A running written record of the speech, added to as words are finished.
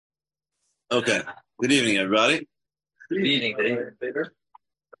Okay. Good evening, everybody. Good evening, Feder.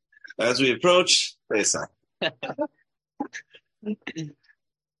 As we approach Pesach,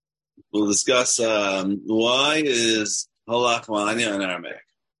 we'll discuss why is lachma anya in Aramaic.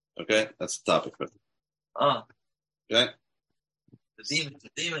 Okay, that's the topic for today. Oh, Okay, the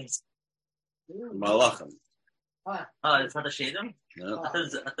demons. malachim. Oh, it's not a shadim? Yeah. I thought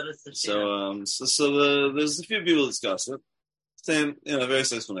it was a shadim. There's a few people discuss it. Same,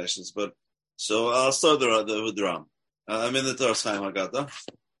 various explanations. But so I'll start with the Ram. I'm in the Torah Chaim Haggadah.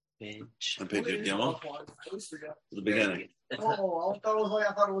 On page Gimel. The beginning. I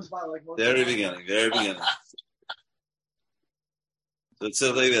thought it was by like Very beginning. So it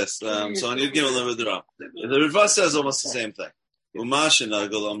says like this. So on Yud Gimel with the Ram. The Ritva says almost the same thing. Umashin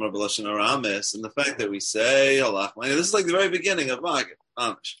Agol Amar B'Lashon Aramis, and the fact that we say halachma. This is like the very beginning of Magid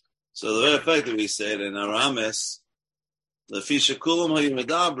Amish. So the very fact that we say it in Aramis, the Fisha Kulam Hayim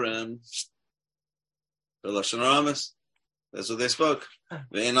Medabrim B'Lashon Aramis. That's what they spoke.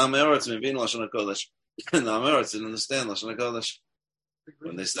 Ve'en Ameretz Mevin Lashon HaKodesh. And the Ameretz didn't understand Lashon HaKodesh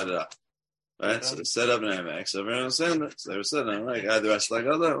when they set it up. Right? So they set up in Aramaic. So everyone understand it. So they were saying, like, either rest like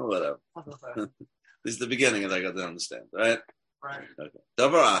other or whatever. This is the beginning of that I got to understand. Right? Right. Okay.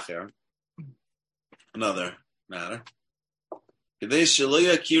 Davar Acher. Another matter. Kedei shelo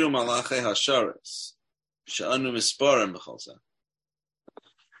yakiru malachei hasharis she'anu misparim b'chol zeh.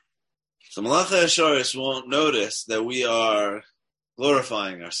 So Malachei Hasharis won't notice that we are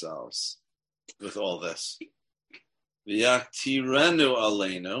glorifying ourselves with all this. V'yaktirenu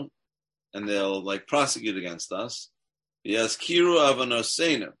aleinu, and they'll like prosecute against us. V'yazkiru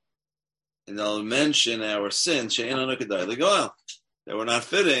avanosenu, and they'll mention our sins. She'enanu kedai l'goel, that we're not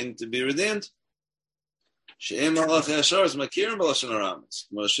fitting to be redeemed. She'en Malachei Hasharis makirim b'lashon Aramis,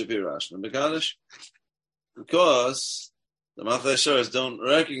 Moshe Pirash B'Kadosh, because the Malachei Hasharis don't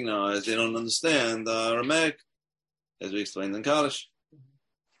recognize, they don't understand Aramaic, as we explained in Kaddish.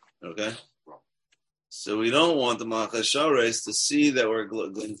 Okay? So we don't want the Malachei Hasharis to see that we're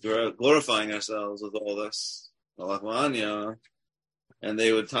glorifying ourselves with all this, lachma anya, and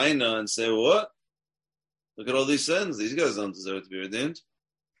they would taina and say, what? Look at all these sins. These guys don't deserve to be redeemed.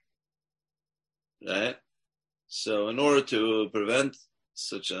 Right? So in order to prevent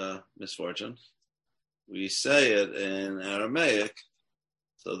such a misfortune, we say it in Aramaic,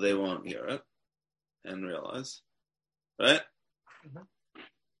 so they won't hear it and realize, right?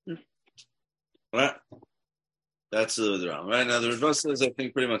 Mm-hmm. Right. That's the drama. Right now, the Ritva says, I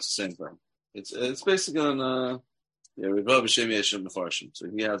think, pretty much the same thing. It's basically on Ritva b'Shem Yeshim Mefarshim. So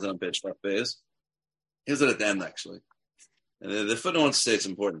he has it on page 5 base. He has it at the end, actually. And the footnote wants to say it's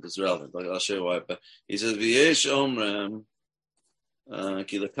important. It's relevant. I'll show you why. But he says, V'yesh Omrem.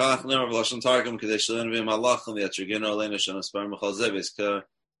 Ki lekach never v'lashon targum k'dei shelen v'im halachim v'yatrigenu aleinu shenaspar mechal zevis ka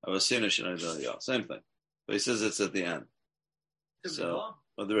avasinu shenayim. Same thing, but he says it's at the end. So,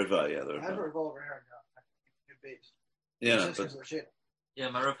 the Ritva, the Ritva. I have a Ritva over here. Good base. Yeah,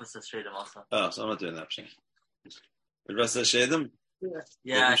 but my Ritva says shadim also. Oh, so I'm not doing that. Ritva says shadim.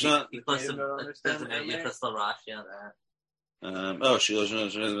 Yeah, he puts some. He puts the Rashi on there.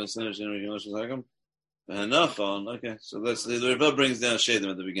 Okay, so that's the Ritva brings down shadim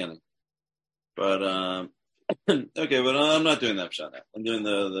at the beginning, but okay, but I'm not doing that pshat. I'm doing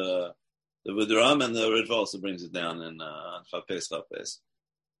the Viduram, and the Ritva also brings it down in Chapes.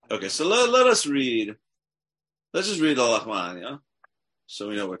 Okay, so let us read. Let's just read the lachma anya, so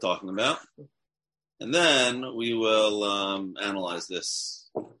we know what we're talking about, and then we will analyze this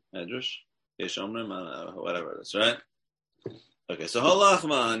medrash, whatever it is, right? Okay, so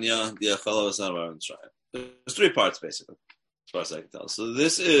halachma anya diachalav asar there's 3 parts, basically, as far as I can tell. So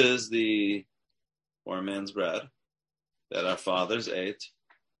this is the poor man's bread that our fathers ate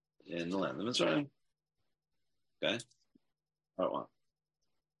in the land of Mitzrayim. Okay? Part 1.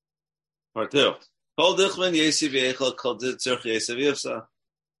 Part 2.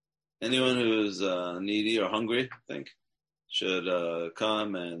 Anyone who's needy or hungry, I think, should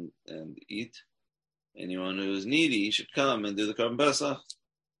come and eat. Anyone who's needy should come and do the Korban Pesach.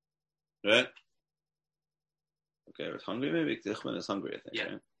 Right? Okay, it's hungry maybe? Tichman is hungry, I think, yeah.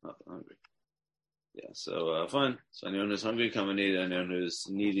 Right? Not hungry. Yeah, so fine. So anyone who's hungry, come and eat. Anyone who's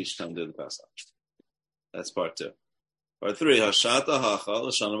needy should come do the Pesach. That's part 2. Part 3, Hashata Hacha,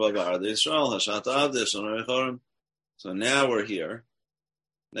 L'shana B'Arad Yisrael, Hashata Avdi, L'shana Rechorim. So now we're here.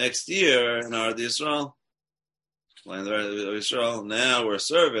 Next year, in Arad Yisrael, land of Yisrael, now we're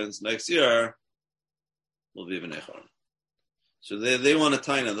servants. Next year, we'll be B'nei Chorim. So they want to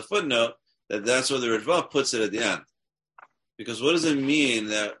tie in the footnote that's where the Ritva puts it at the end. Because what does it mean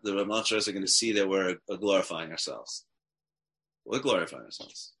that the Ramachars are going to see that we're glorifying ourselves? We're glorifying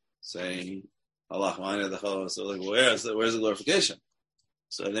ourselves. saying lachma anya the chol. So like, where's the glorification?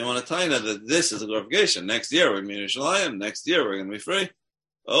 So they want to tell you that this is a glorification. Next year we're going to be in Yerushalayim. Next year we're going to be free.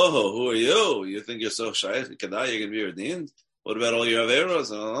 Oh, who are you? You think you're so shy? Kedai, you're going to be redeemed? What about all your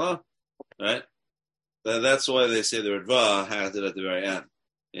averos? Right? That's why they say the Ritva has it at the very end.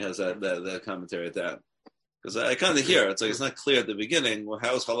 He has that commentary at that. Because I kind of hear it's like it's not clear at the beginning. Well,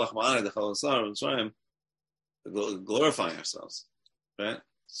 how is halach ma'aneh the chalasar glorifying ourselves, right?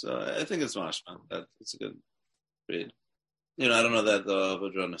 So I think it's mashma. That it's a good read. I don't know that the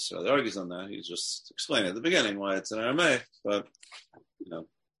Vedra necessarily argues on that. He's just explaining at the beginning why it's in Aramaic, but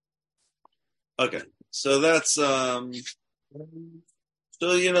okay. So that's so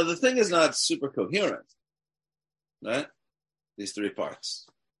the thing is not super coherent, right? These three parts.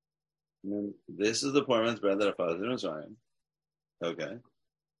 This is the poor man's bread that our fathers didn't try him. Okay.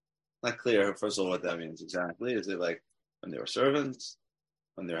 Not clear, first of all, what that means exactly. Is it like when they were servants,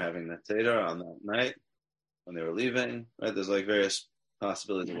 when they were having the Seder on that night, when they were leaving, right? There's like various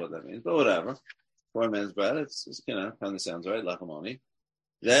possibilities of what that means, but whatever. Poor man's bread, it's kind of sounds right, lachma.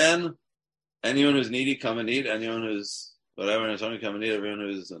 Then, anyone who's needy, come and eat. Anyone who's whatever, and only come and eat. Everyone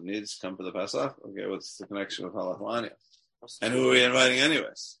who needs, come for the Pesach. Okay, what's the connection with lachma? And who are we inviting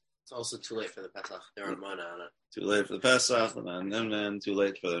anyways? It's also too late for the Pesach. There are mana on it. Too late for the Pesach, and then too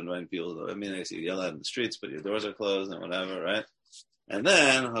late for the inviting people. I mean, I see you yell out in the streets, but your doors are closed and whatever, right? And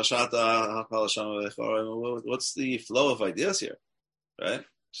then, what's the flow of ideas here, right?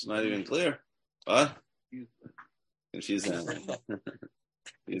 It's not even clear. What? Confused them.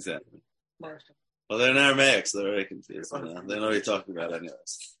 Confused them. Well, they're in Aramaic, so they're very confused. They know what you're talking about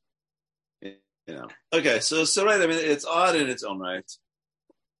anyways. Okay, so right, I mean, it's odd in its own right.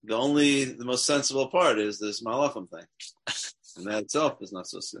 The most sensible part is this malachim thing. And that itself is not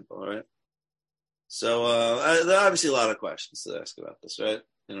so simple, right? So, there are obviously a lot of questions to ask about this, right?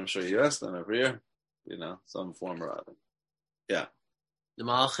 And I'm sure you ask them every year, some form or other. Yeah. The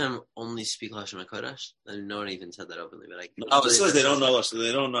malachim only speak Lashon HaKodesh? No one even said that openly, but obviously they don't know Lashon,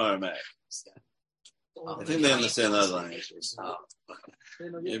 they don't know Aramaic. I think they understand other languages.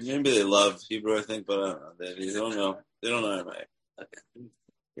 Maybe they love Hebrew, I think, but I don't know. They don't know Aramaic. Okay.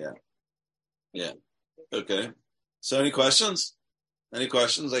 Yeah. Okay. So any questions? I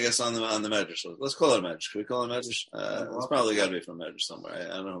guess on the Medrash. Let's call it a Medrash. Can we call it a Medrash? It's probably got to be from Medrash somewhere.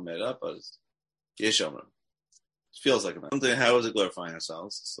 I don't know who made it up, but it's Yeshomrim. It feels like a Medrash. Something. How is it glorifying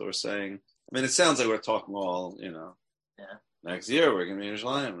ourselves? So we're saying. I mean, it sounds like we're talking all. Yeah. Next year we're going to be in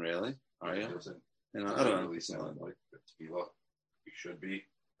Yerushalayim. Really? Are you? I don't know. Really sound like you should be.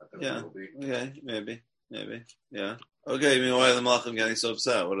 Yeah. Okay. Maybe. Yeah. Okay. I mean, why are the Malachim getting so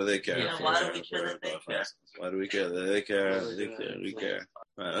upset? What do they care? Why do we care that they care? Why do we care? They care. We care.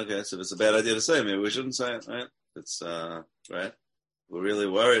 Right. Okay. So if it's a bad idea to say, maybe we shouldn't say it. Right. It's right. We're really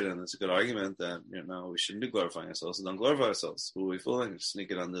worried, and it's a good argument that we shouldn't be glorifying ourselves. So don't glorify ourselves. Who are we fooling?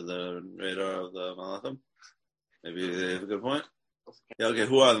 Sneak it under the radar of the Malachim. Maybe they have a good point. Yeah. Okay.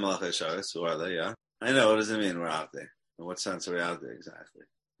 Who are the Malachim Sharis? Who are they? Yeah. I know. What does it mean? We're out there. In what sense are we out there exactly?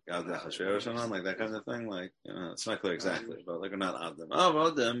 Like that kind of thing, it's not clear exactly, but we're not out them.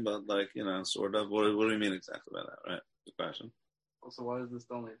 About them, but sort of. What do we mean exactly by that, right? Good question. Also, why is this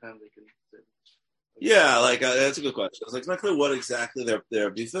the only time they can say? Yeah, that's a good question. It's not clear what exactly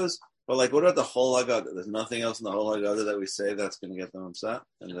their beef is, but what about the whole Haggadah? There's nothing else in the whole Haggadah that we say that's going to get them upset,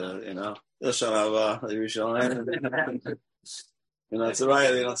 and it's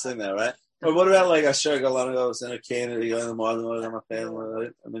right. They don't sing that, right? Or what about Asher Galano and a Canada going more than my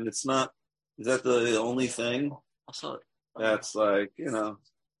family? I mean, it's not. Is that the only thing? That's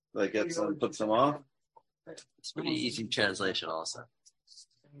gets them, puts them off. It's pretty easy translation, also.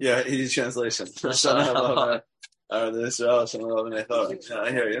 Yeah, easy translation. I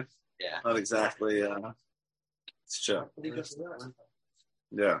hear you. Yeah, not exactly. It's true.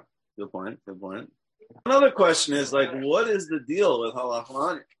 Yeah, good point. Another question is what is the deal with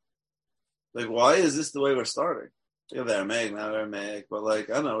halachma? Why is this the way we're starting? You have Aramaic, not Aramaic, but I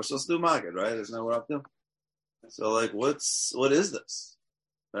don't know, we're supposed to do Maggid, right? Isn't that what we're up to? So what is this?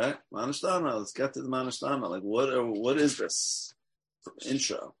 Right? Manashtama, let's get to the Manashtama. What is this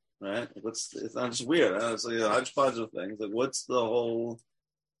intro? Right? It's not just weird. It's a hodgepodge of things. What's the whole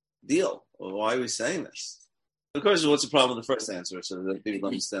deal? Why are we saying this? Of course, what's the problem with the first answer so that people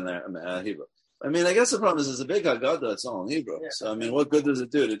understand Hebrew? I mean, I guess the problem is it's a big Haggadah, it's all in Hebrew. Yeah. So, I mean, what good does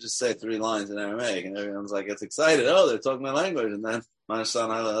it do to just say 3 lines in Aramaic and everyone's gets excited? Oh, they're talking my language. And then, what does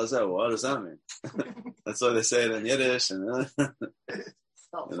that mean? That's why they say it in Yiddish. And,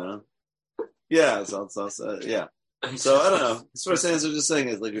 Yeah, yeah. So, I don't know. This first answer just saying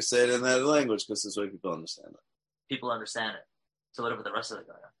is you say it in that language because this way people understand it. People understand it. So, what about the rest of the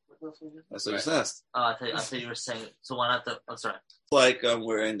Haggadah? That's what I just asked. Oh, I thought you were saying. So why not the? I'm sorry. Like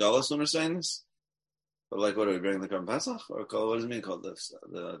we're in Galus when we're saying this. But like, what are we bringing the Korban Pesach? Or what does it mean called this?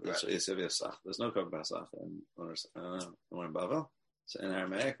 There's no Korban Pesach when we're in Bavel. So in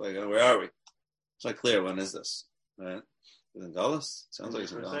Aramaic, like where are we? It's not clear. When is this? Right? In Galus? Sounds like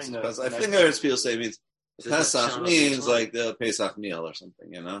it's in Galus. I think I heard people say it means Pesach means like the Pesach meal or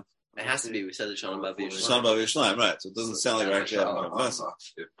something. You know. It has to be. We said the Shana Bav Yerushalayim. Shana Bav Yerushalayim, right? So it doesn't sound like we're actually having Korban Pesach.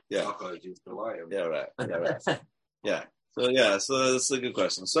 Yeah. Yeah. Right. Yeah. So that's a good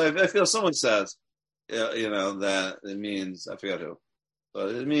question. So I feel someone says, you know, that it means, I forget who, but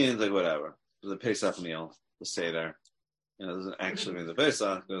it means like whatever. The Pesach meal, the Seder, you know, doesn't actually mean the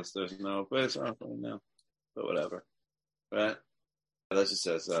Pesach because there's no Pesach right now, but whatever, right? That just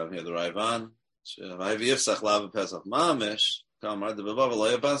says here the Raivan, Pesach Mamish, Kamar the Bava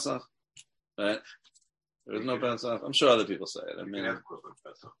Loya Pesach, right? There is no Pesach. I'm sure other people say it. I mean, I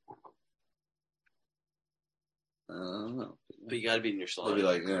don't know. But you got to be in your Yerushalayim. Maybe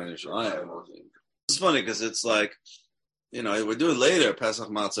like in Yerushalayim. It's funny because it's like, you know, we're doing later Pesach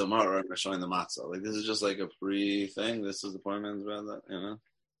Matzah Mar and we're showing the matzah. Like this is just like a pre thing. This is the point man's about that, you know.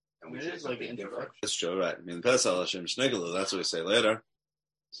 And it is like an introduction. That's true, right? I mean, Pesach Hashem Shnigalu. That's what we say later.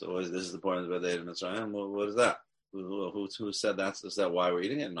 So this is the point about the Mitzrayim. Well, what is that? Who said that? Is that why we're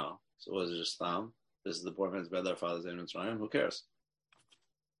eating it? No. So was it just this is the poor man's bed, our father's in Mitzrayim. Who cares?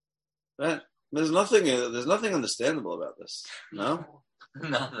 Right? There's nothing understandable about this. No?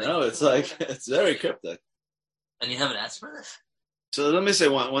 Nothing. No, it's like, it's very cryptic. And you haven't asked for this? So let me say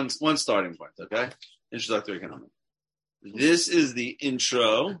one starting point, okay? Introductory comment. This is the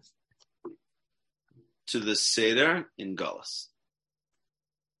intro to the Seder in Galus.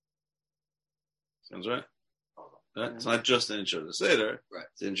 Sounds right? Right? It's not just an intro to the Seder. Right.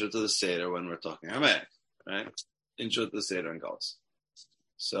 It's an intro to the Seder when we're talking Aramaic, right? Intro to the Seder in Galus.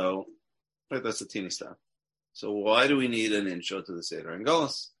 So, right, that's a teeny step. So why do we need an intro to the Seder in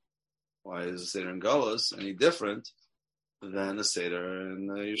Galus? Why is the Seder in Galus any different than the Seder in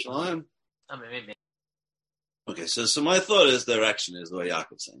Yerushalayim? I mean, maybe. Okay, so my thought is, direction is the way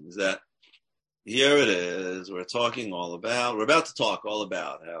Yaakov's saying, is that here it is, we're about to talk all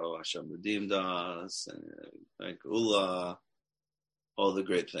about how Hashem redeemed us, and Ula, all the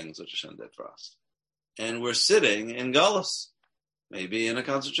great things which Hashem did for us. And we're sitting in Galus. Maybe in a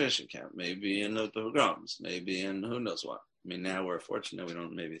concentration camp, maybe in the pogroms, maybe in who knows what. I mean, now we're fortunate we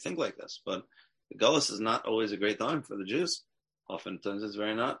don't maybe think like this, but the Galus is not always a great time for the Jews. Oftentimes it's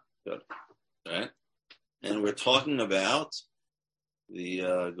very not good, right? And we're talking about the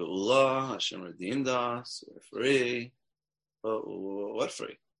Geula, Hashem redeemed us, we're free. But what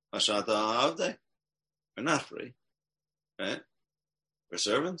free? Hashata Avdei. We're not free, right? We're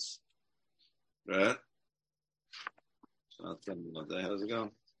servants, right? How's it going?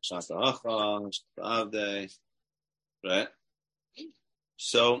 Right?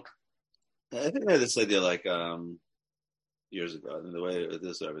 So, I think I had this idea like years ago. I mean, the way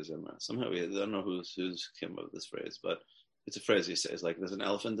this is in somehow I don't know who's came up with this phrase, but it's a phrase he says like, "There's an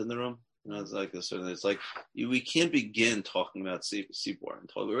elephant in the room." You know, it's like this. It's like we can't begin talking about Seaport and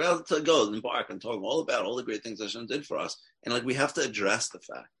we're able to go and embark and talk all about all the great things Hashem did for us, and like we have to address the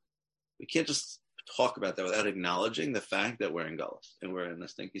fact we can't just talk about that without acknowledging the fact that we're in Galus and we're in a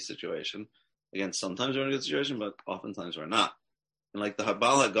stinky situation. Again, sometimes we're in a good situation, but oftentimes we're not. And like the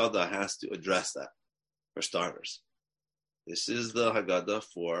Habal Haggadah has to address that for starters. This is the Haggadah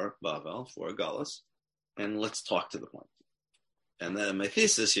for Bavel, for Galus, and let's talk to the point. And then my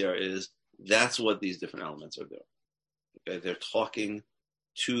thesis here is that's what these different elements are doing. Okay, they're talking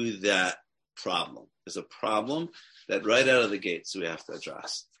to that problem. There's a problem that right out of the gates we have to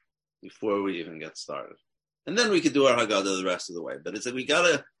address before we even get started. And then we could do our Haggadah the rest of the way. But it's like we got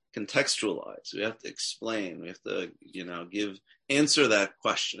to contextualize. We have to explain. We have to, answer that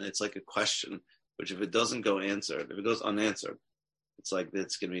question. It's like a question, which if it doesn't go answered, if it goes unanswered, it's like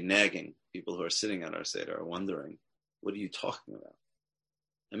it's going to be nagging people who are sitting at our Seder are wondering, what are you talking about?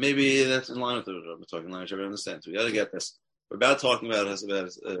 And maybe that's in line with what we're talking about, which everyone understands. We got to get this. We're about talking about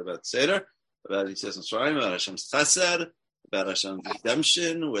Seder, about Yitzhak Mitzrayim, about Hashem's Chesed, about Hashem's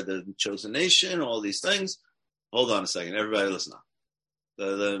redemption, we're the chosen nation, all these things. Hold on a second. Everybody listen up.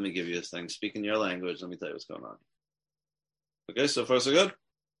 Let me give you this thing. Speak in your language. Let me tell you what's going on. Okay, so far so good?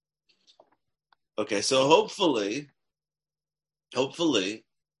 Okay, so hopefully,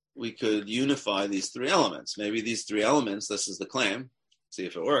 we could unify these three elements. Maybe these three elements, this is the claim, see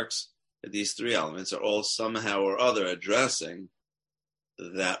if it works, that these three elements are all somehow or other addressing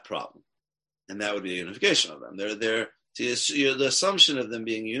that problem. And that would be a unification of them. The assumption of them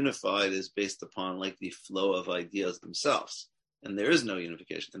being unified is based upon like the flow of ideas themselves. and there is no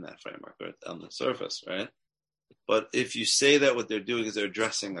unification in that framework, right, on the surface, right? But if you say that what they're doing is they're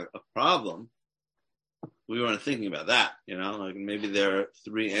addressing a problem, we weren't thinking about that, like maybe there are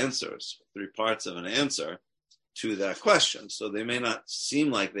three parts of an answer to that question. So they may not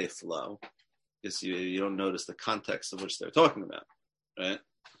seem like they flow because you don't notice the context of which they're talking about, right?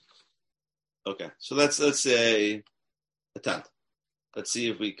 Okay, so let's say attempt. Let's see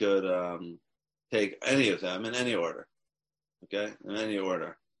if we could take any of them in any order. Okay, in any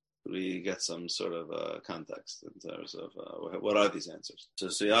order, we get some sort of context in terms of what are these answers. So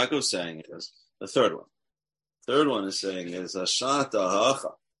Yaakov's saying is the third one. Third one is saying is Ashata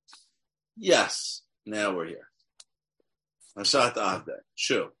Ha'acha. Yes, now we're here. Ashata Avde.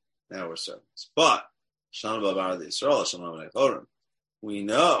 True, now we're servants. But Shana Babar the Yisrael, Shana Babar we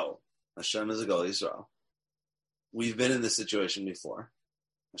know Hashem is a Gal Yisrael. We've been in this situation before.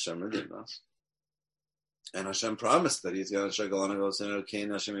 Hashem redeemed us. And Hashem promised that He's going to shagol on a ghost and Hashem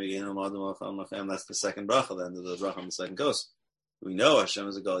that's the second bracha, the end of the bracha on the second coast. We know Hashem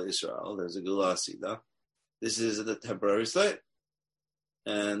is a Gal Yisrael. There's a Gula Asida. This is the temporary state.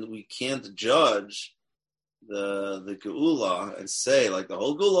 And we can't judge the Geula and say like the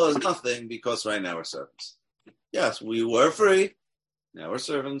whole Geula is nothing because right now we're servants. Yes, we were free. Now we're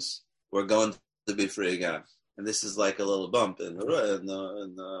servants. We're going to be free again. And this is like a little bump in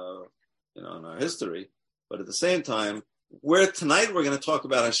our history. But at the same time, tonight we're going to talk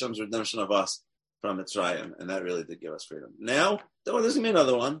about Hashem's redemption of us from Mitzrayim, and that really did give us freedom. Now, there's going to be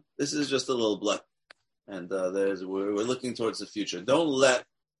another one. This is just a little blip. And we're looking towards the future. Don't let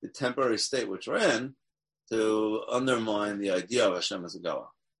the temporary state which we're in to undermine the idea of Hashem as a Goa.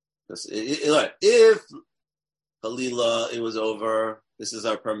 Because if Halila, it was over, this is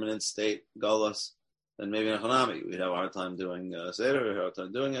our permanent state, Galus, then maybe in Hanami, we'd have a hard time doing Seder, we'd have a hard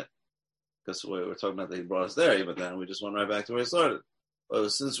time doing it. Because we're talking about that He brought us there, but then we just went right back to where He started. But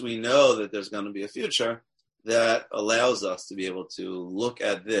since we know that there's going to be a future, that allows us to be able to look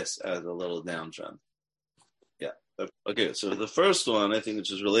at this as a little downtrend. Okay, so the first one, I think,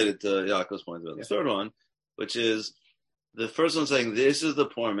 which is related to Yaakov's point about the third one, which is the first one saying, this is the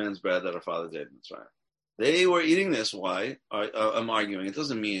poor man's bread that our fathers ate in Mitzrayim. They were eating this. Why? I'm arguing. It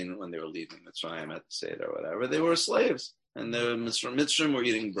doesn't mean when they were leaving Mitzrayim at the Seder or whatever. They were slaves. And the Mitzrayim were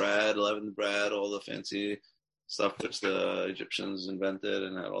eating bread, leavened bread, all the fancy stuff which the Egyptians invented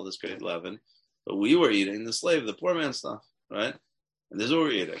and had all this great leaven. But we were eating the slave, the poor man stuff, right? And this is what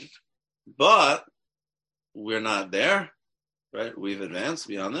we're eating. But we're not there, right? We've advanced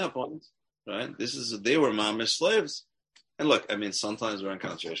beyond that point, right? They were mamish slaves. And look, I mean, sometimes we're in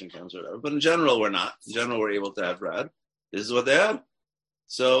concentration camps or whatever, but in general, we're not. In general, we're able to have bread. This is what they had.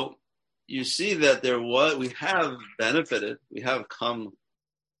 So you see that we have benefited, we have come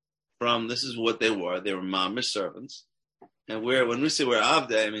from, this is what they were mamish servants. And when we say we're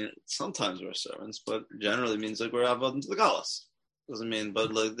avdei, I mean, sometimes we're servants, but generally means like we're avod into the galus. Doesn't mean,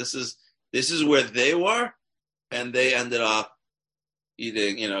 but like this is where they were, and they ended up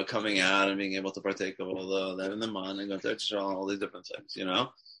eating, coming out and being able to partake of all that in the man and go to all these different things,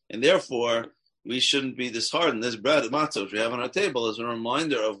 and therefore we shouldn't be disheartened. This bread, matzah, which we have on our table, is a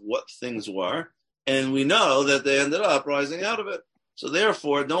reminder of what things were, and we know that they ended up rising out of it. So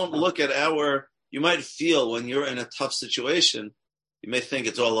therefore, don't look at you might feel when you're in a tough situation, you may think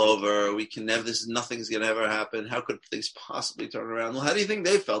it's all over, nothing's going to ever happen, how could things possibly turn around? Well, how do you think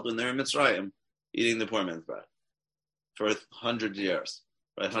they felt when they were in Mitzrayim eating the poor man's bread for hundreds of years,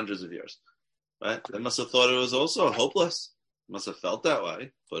 right? Hundreds of years, right? They must have thought it was also hopeless. Must have felt that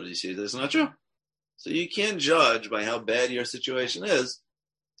way, but you see, that's not true. So you can't judge by how bad your situation is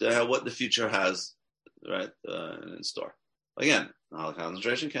to what the future has, right, in store. Again, not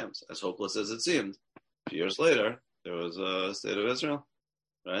concentration camps, as hopeless as it seemed. A few years later, there was a state of Israel,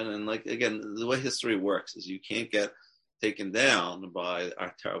 right? And again, the way history works is you can't get taken down by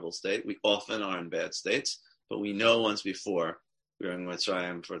our terrible state. We often are in bad states, but we know once before we were in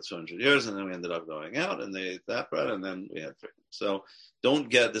Mitzrayim for 200 years, and then we ended up going out, and they ate that bread, and then we had freedom. So don't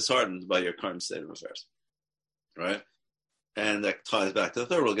get disheartened by your current state of affairs, right? And that ties back to the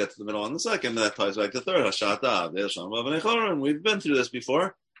third. We'll get to the middle in a second, but that ties back to the third. And we've been through this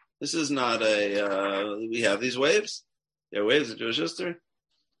before. This is not we have these waves. There are waves in Jewish history.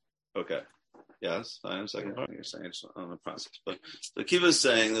 Okay. Yes, fine. Second part. You're saying it's on the process. But the Kiva is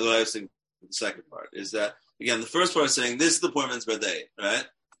saying, the way I was thinking, the second part is that, again, the first part is saying, this is the poor man's birthday, right?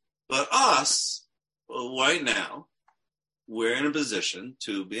 But us, right now, we're in a position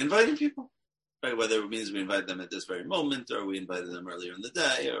to be inviting people. Right, whether it means we invite them at this very moment or we invited them earlier in the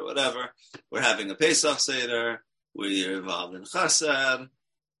day or whatever. We're having a Pesach Seder. We're involved in Chassid.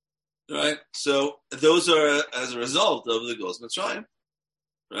 Right? So those are as a result of the Gulus Mitzrayim.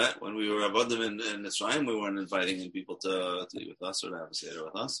 Right? When we were Avodim in Mitzrayim, we weren't inviting in people to eat with us or to have a Seder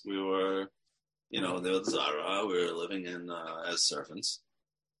with us. We were, there was Zara. We were living in as servants.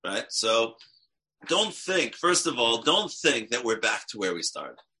 Right? So first of all, don't think that we're back to where we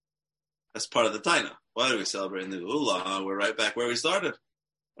started. That's part of the Taina. Why do we celebrate the Geula? We're right back where we started.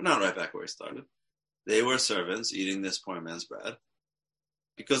 We're not right back where we started. They were servants eating this poor man's bread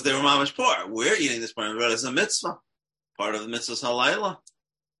because they were mamish poor. We're eating this poor man's bread as a mitzvah, part of the mitzvah's halayla.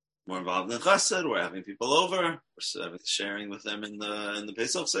 We're involved in chesed. We're having people over. We're sharing with them in the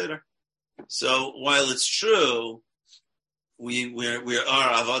Pesach Seder. So while it's true, we are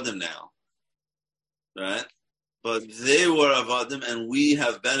avodim now, right? But they were avodim, and we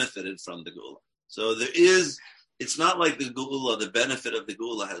have benefited from the Geula. So it's not like the Geula, the benefit of the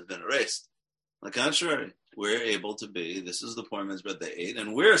Geula has been erased. On the contrary, we're able to this is the poor man's bread they ate,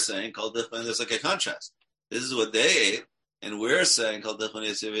 and we're saying, there's like a contrast. This is what they ate, and we're saying,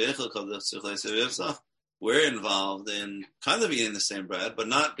 we're involved in kind of eating the same bread, but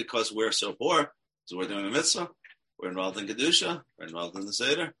not because we're so poor, so we're doing a mitzvah. We're involved in Kedusha, we're involved in the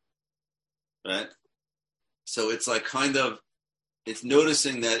Seder, right? So it's like it's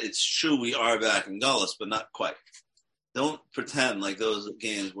noticing that it's true we are back in Galus, but not quite. Don't pretend like those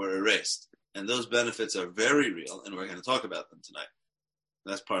gains were erased. And those benefits are very real, and we're going to talk about them tonight.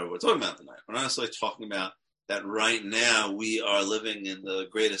 That's part of what we're talking about tonight. We're not necessarily talking about that right now we are living in the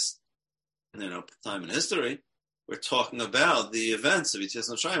greatest time in history. We're talking about the events of Yetzias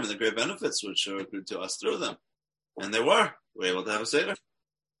Mitzrayim and the great benefits which are accrued to us through them. And we're able to have a Seder.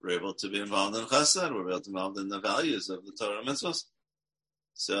 We're able to be involved in Chesed. We're able to be involved in the values of the Torah and Mitzvahs.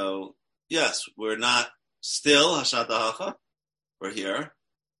 So, yes, we're not still Hashat HaHacha. We're here.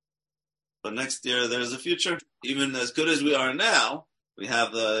 But next year, there's a future. Even as good as we are now, we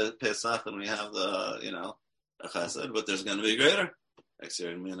have the Pesach and we have the Chesed, but there's going to be greater. Next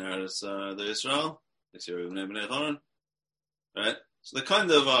year, we're going to be the Yisrael. Next year, we're going to be Bnei Choron. Right? So they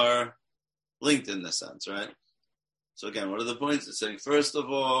kind of are linked in this sense, right? So again, what are the points? It's saying, first of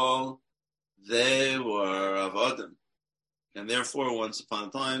all, they were avodim. And therefore, once upon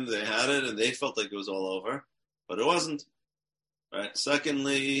a time, they had it and they felt like it was all over. But it wasn't. Right?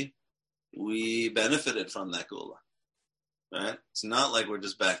 Secondly, we benefited from that Geula. Right? It's not like we're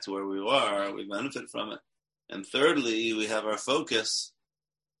just back to where we were. We benefit from it. And thirdly, we have our focus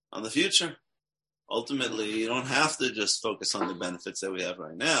on the future. Ultimately, you don't have to just focus on the benefits that we have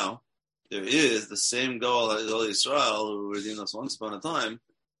right now. There is the same goal as Elie Yisrael, who redeemed us once upon a time,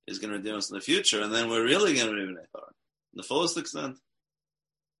 is going to redeem us in the future, and then we're really going to redeem Bnei Choron in the fullest extent.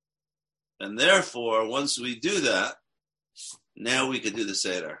 And therefore, once we do that, now we could do the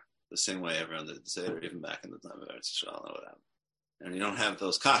Seder the same way everyone did the Seder, even back in the time of Eretz Yisrael and what happened. And you don't have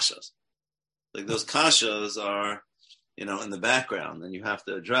those kashas. Like those kashas are, in the background, and you have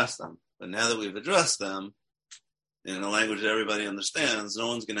to address them. But now that we've addressed them, in a language that everybody understands, no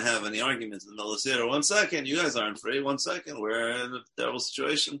one's going to have any arguments in the middle of the Seder. 1 second, you guys aren't free. 1 second, we're in a terrible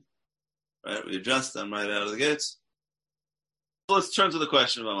situation. Right? We address them right out of the gates. So let's turn to the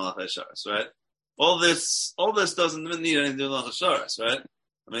question about Malachai Sharas, right? All this doesn't need anything to do with Malachai Sharas, right?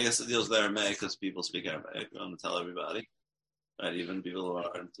 I guess it deals with Aramaic because people speak Aramaic. We want to tell everybody, right? Even people who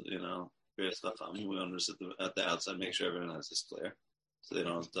aren't, curious about them. We want to sit at the outside, make sure everyone has this clear, so they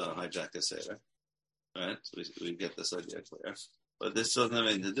don't hijack the Seder. Right, so we get this idea clear, but this doesn't have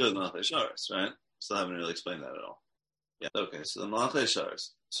anything to do with Malachai Sharas, right? Still haven't really explained that at all. Yeah. Okay, so the Malachai Sharas.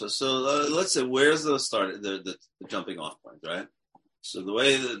 So let's say where's the start, the jumping off point, right? So the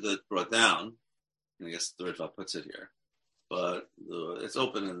way that brought down, and I guess the Ritva puts it here, but it's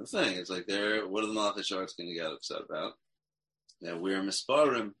open in the thing. It's like what are the Malachai Sharas going to get upset about? Yeah, we're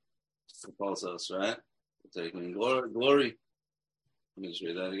misparim. Paul says, right? We're taking glory. Let me just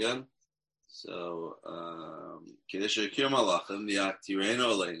read that again. So,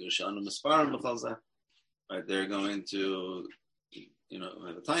 right, they're going to,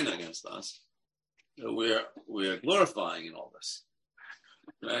 have a taina against us. We're glorifying in all this,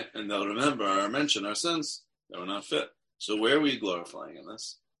 right? And they'll remember or mention our sins that we're not fit. So where are we glorifying in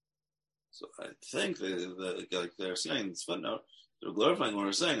this? So I think like they're saying this footnote, they're glorifying what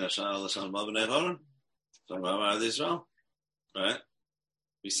we're saying. Right?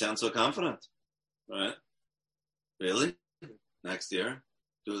 We sound so confident, right? Really? Next year?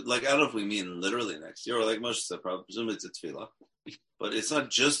 I don't know if we mean literally next year, or like Moshe said, probably presumably it's a tefillah. But it's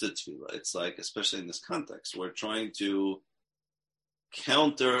not just a tefillah. It's like, especially in this context, we're trying to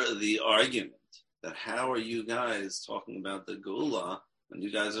counter the argument that how are you guys talking about the Geula when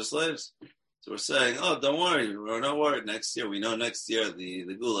you guys are slaves? So we're saying, oh, don't worry, we're not worried. Next year, we know next year the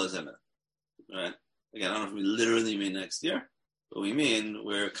Gula is imminent, right? Again, I don't know if we literally mean next year, but we mean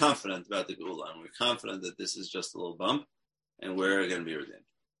we're confident about the Gula, and we're confident that this is just a little bump, and we're going to be redeemed,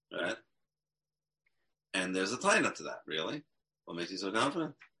 right? And there's a taina to that, really. What makes you so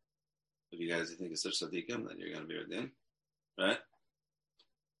confident? If you guys think it's such tzaddikim, then you're going to be redeemed, right?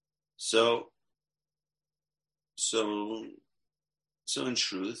 So in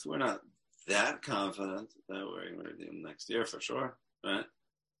truth, we're not that confident that we're going to redeem next year for sure, right?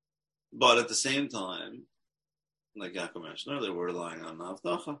 But at the same time, like Yaakov mentioned earlier, we're relying on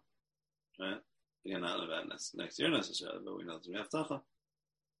haftacha, right? Again, not about next year necessarily, but we know it's going to be haftacha.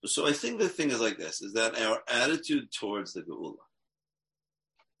 So I think the thing is like this: is that our attitude towards the geula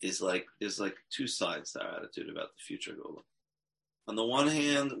is like two sides to our attitude about the future geula. On the one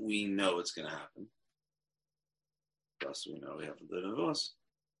hand, we know it's going to happen. Plus, we know we have to do it in us.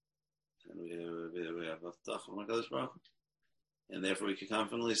 And we have Haftach from HaKadosh Baruch Hu. And therefore we can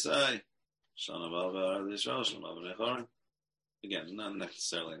confidently say, Shana Bava Yisrael, Shana Bava Nechorim. Again, not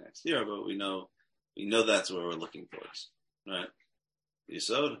necessarily next year, but we know that's where we're looking towards. Right?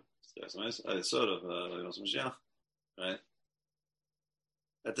 Yisod of Mashiach. Right?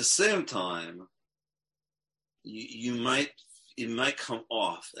 At the same time, it might come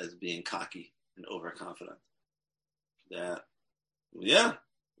off as being cocky and overconfident. That, yeah,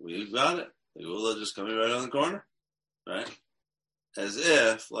 we've got it. The Gula just coming right on the corner, right? As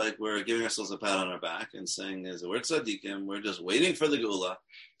if, like, we're giving ourselves a pat on our back and saying, we're tzaddikim, we're just waiting for the Gula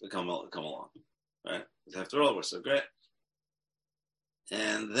to come along, right? Because after all, we're so great.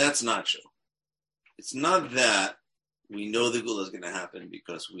 And that's not true. It's not that we know the Gula is going to happen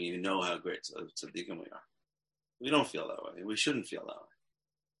because we know how great tzaddikim we are. We don't feel that way. We shouldn't feel that way.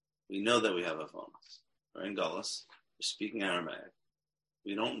 We know that we have a bonus. We're in Galus. We're speaking Aramaic.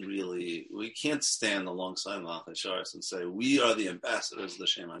 We can't stand alongside Malach HaSharis and say, we are the ambassadors of the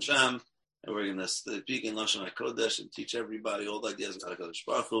Shem Hashem, and we're going to speak in Lashon HaKodesh and teach everybody all the ideas of HaKadosh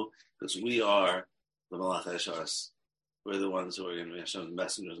Baruch Hu, because we are the Malach HaSharis. We're the ones who are going to be Hashem's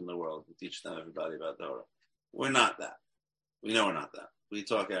messengers in the world and teach them everybody about the Torah. We're not that. We know we're not that. We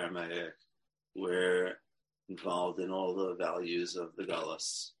talk Aramaic. We're involved in all the values of the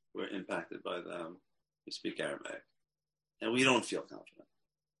Galus. We're impacted by them. We speak Aramaic. And we don't feel confident.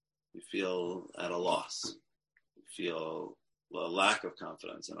 We feel at a loss. We feel a lack of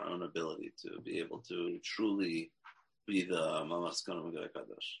confidence in our own ability to be able to truly be the Mamaskana Magay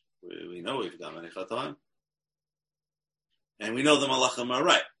Kadosh. We know we've got many Chatoim. And we know the Malachim are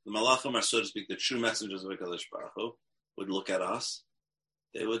right. The Malachim are, so to speak, the true messengers of HaKadosh Baruch Hu, would look at us.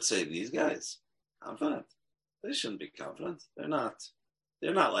 They would say, these guys, confident. They shouldn't be confident. They're not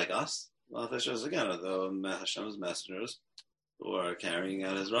like us. Malach HaSharis, again, are the Hashem's messengers who are carrying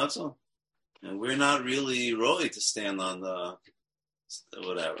out his ratzon. And we're not really roy to stand on the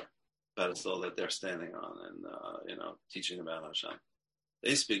whatever pedestal that they're standing on and teaching about Hashem.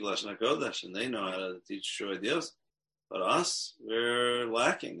 They speak Lashon HaKodesh and they know how to teach true ideas. But us, we're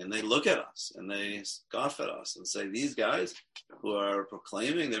lacking, and they look at us and they scoff at us and say, these guys who are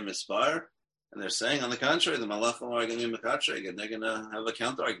proclaiming their misfire, and they're saying, on the contrary, the Malachim are going to be Mekatrig, and they're going to have a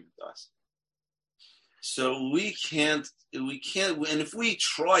counter argument to us. So we can't, and if we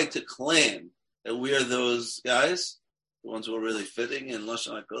try to claim that we are those guys, the ones who are really fitting in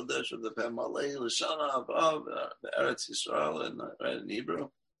Lashon HaKodesh, or the Peh Malei, Lashana above, the Eretz Yisrael, and right in Hebrew,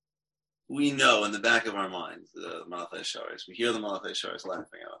 we know in the back of our minds, the Malach HaSharis, we hear the Malach HaSharis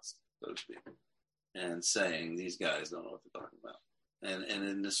laughing at us, so to speak, and saying, these guys don't know what they're talking about. And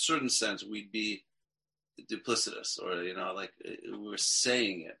in a certain sense, we'd be duplicitous, or, like we're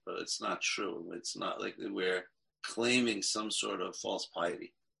saying it, but it's not true. It's not like we're claiming some sort of false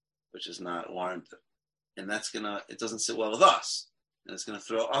piety, which is not warranted. And it doesn't sit well with us. And it's going to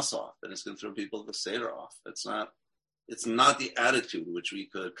throw us off, and it's going to throw people at the Seder off. It's not the attitude which we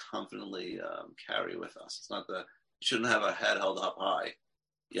could confidently carry with us. It's not we shouldn't have our head held up high,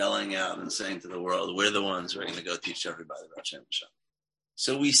 yelling out and saying to the world, we're the ones who are going to go teach everybody about Shem Hashem.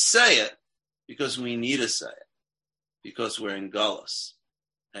 So we say it because we need to say it, because we're in Galus,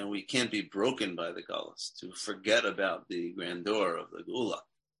 and we can't be broken by the Galus to forget about the grandeur of the Gula.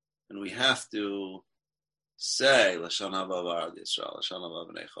 And we have to say, Lashon HaBavar Yisrael, Lashon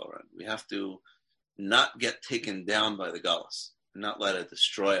HaBavar Nechorim. We have to not get taken down by the Galus, not let it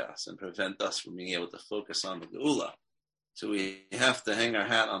destroy us and prevent us from being able to focus on the Geula. So we have to hang our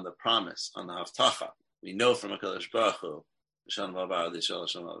hat on the promise, on the Haftacha. We know from HaKadosh Baruch Hu,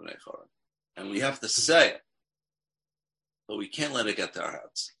 and we have to say it, but we can't let it get to our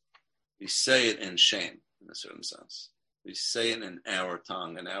heads. We say it in shame, in a certain sense. We say it in our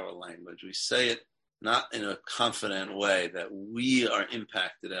tongue, in our language. We say it not in a confident way that we are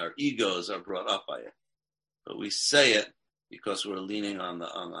impacted, our egos are brought up by it, but we say it because we're leaning on the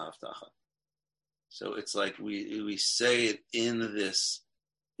haftacha. So it's like we say it in this.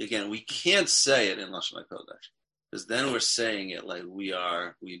 Again, we can't say it in Lashon HaKodesh because then we're saying it like we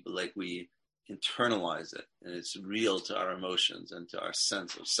internalize it, and it's real to our emotions and to our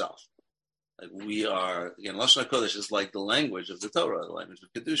sense of self. Like we are, again, Lashon HaKodesh is like the language of the Torah, the language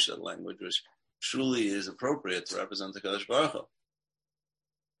of Kedusha, the language which truly is appropriate to represent the Kadosh Baruch Hu.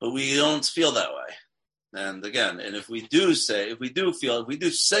 But we don't feel that way. And again, and if we do say it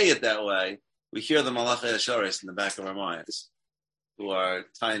that way, we hear the Malachi Asharis in the back of our minds who are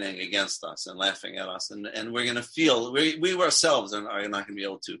tining against us and laughing at us. And we're going to feel, we ourselves are not going to be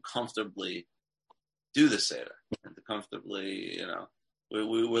able to comfortably do the Seder and to comfortably, we're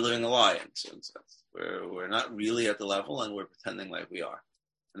living a lie in some sense. We're not really at the level and we're pretending like we are.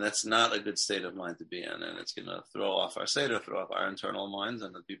 And that's not a good state of mind to be in. And it's going to throw off our Seder, throw off our internal minds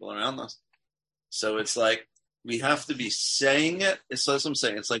and the people around us. So it's like we have to be saying it. It's like I'm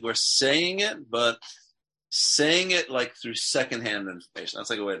saying. It's like we're saying it, but saying it like through secondhand information. That's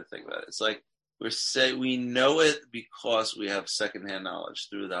like a way to think about it. It's like we know it because we have secondhand knowledge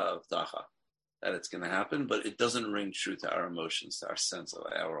through the Avdacha that it's going to happen, but it doesn't ring true to our emotions, to our sense of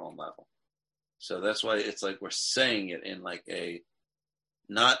our own level. So that's why it's like we're saying it in like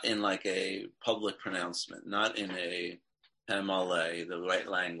not in like a public pronouncement, not in a Pamale, the right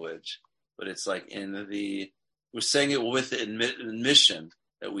language, but it's like we're saying it with the admission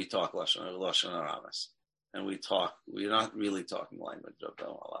that we talk Lashon Aramis. And we're not really talking the language of the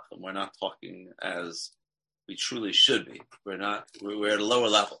Malachim. We're not talking as we truly should be. We're at a lower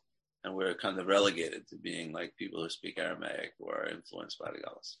level. And we're kind of relegated to being like people who speak Aramaic or are influenced by the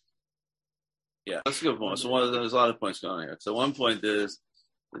Galus. Yeah, that's a good point. So there's a lot of points going on here. So one point is,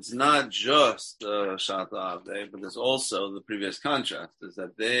 it's not just Shat Avdei, but there's also the previous contrast, is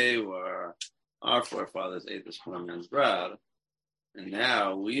that our forefathers ate this corn man's bread, and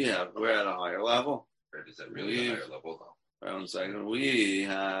now we're at a higher level. Is that really a higher level, though? Wait 1 second. We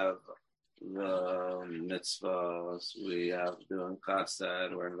have the mitzvahs, we have doing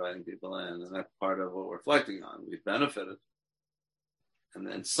chatzed, we're inviting people in, and that's part of what we're reflecting on. We've benefited. And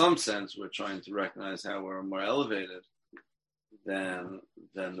in some sense, we're trying to recognize how we're more elevated than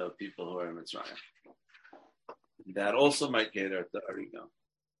the people who are in Mitzrayim. That also might cater to our ego.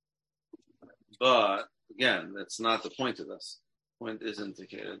 But again, that's not the point of this. The point isn't to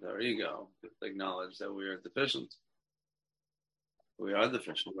cater to our ego, but to acknowledge that we are deficient. We are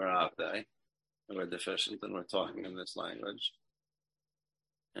deficient. We're Avdei. We're deficient, and we're talking in this language.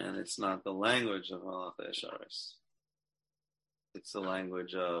 And it's not the language of Malachi Asharis. It's the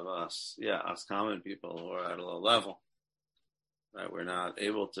language of us common people who are at a low level. Right? We're not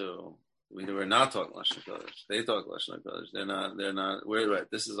able to. We're not talking Lashon HaKodesh. They talk Lashon HaKodesh. They're not. We're right.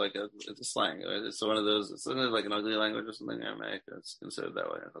 This is like it's a slang. Right? It's one of those. It's like an ugly language or something in Aramaic. It's considered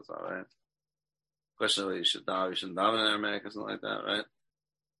that way. That's all right. Question whether you shouldn't daven in Aramaic or something like that, right?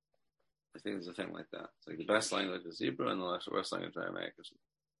 I think there's a thing like that. It's like the best language is Hebrew and the worst language is Aramaic.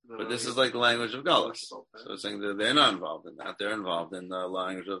 But this is like the language of Galus. So it's saying that they're not involved in that. They're involved in the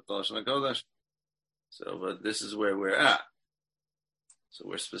language of Lashon HaKodesh. So, but this is where we're at. So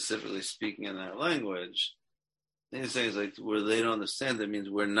we're specifically speaking in that language. The thing to say is like where they don't understand that means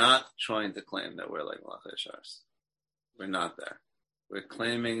we're not trying to claim that we're like Malachi Asharis. We're not there. We're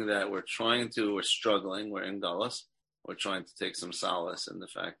claiming that we're struggling, we're in Galus. We're trying to take some solace in the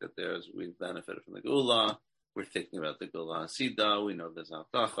fact that we've benefited from the Gula. We're thinking about the Gula Hasida. We know there's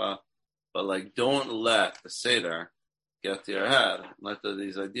Avtacha. But like, don't let the Seder get to your head. Let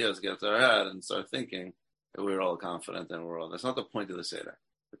these ideas get to our head and start thinking that we're all confident and that's not the point of the Seder.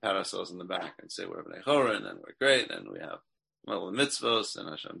 We pat ourselves in the back and say we're Bnei Chorin and we're great and we have all the mitzvos and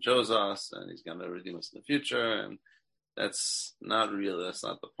Hashem chose us and He's going to redeem us in the future. And that's not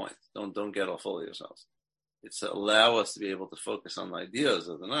the point. Don't get all full of yourselves. It's to allow us to be able to focus on the ideas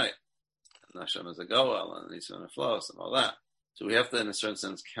of the night. And Hashem is a goel and He's going to flow us and all that. So we have to, in a certain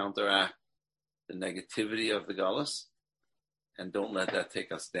sense, counteract the negativity of the galus and don't let that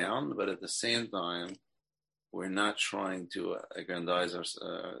take us down. But at the same time, we're not trying to aggrandize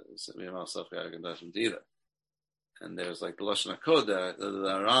ourselves either. And there's like the Lashon HaKodesh, the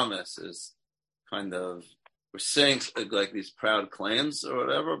Aramis is kind of, we're saying like these proud claims or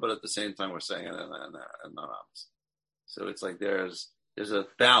whatever, but at the same time we're saying it in Aramis. So it's like there's a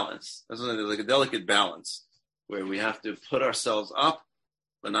balance. There's like a delicate balance where we have to put ourselves up,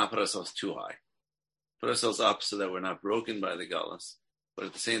 but not put ourselves too high. Put ourselves up so that we're not broken by the galus, but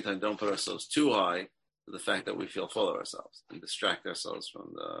at the same time don't put ourselves too high the fact that we feel full of ourselves and distract ourselves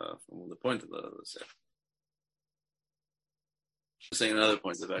from the point of the Seder. Saying another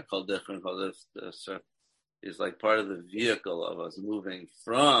point about Kol Dich and Kol Dich is like part of the vehicle of us moving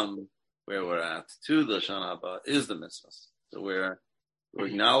from where we're at to the Shana Haba is the mitzvahs. So we're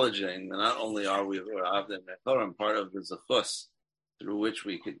acknowledging that not only are we Avdei Mechorim, part of the Zechus through which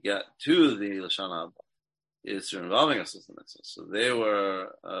we could get to the Lashana Haba is through involving us with the mitzvahs. So they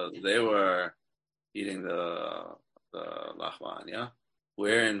were eating the lachma, anya.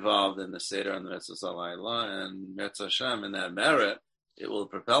 We're involved in the Seder and the mitzvahs alayla, and Mirza Hashem, in that merit, it will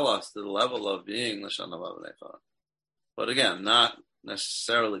propel us to the level of being Lashana Haba. But again, not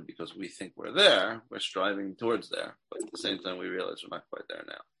necessarily because we think we're there, we're striving towards there, but at the same time we realize we're not quite there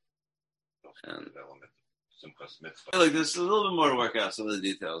now. And I feel like there's a little bit more to work out some of the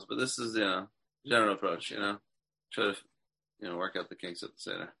details, but this is the general approach, try to work out the kinks at the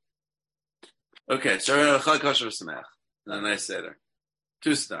Seder. Okay, so we're going to Chag Kosher V'Sameach, and a nice Seder.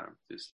 Two star.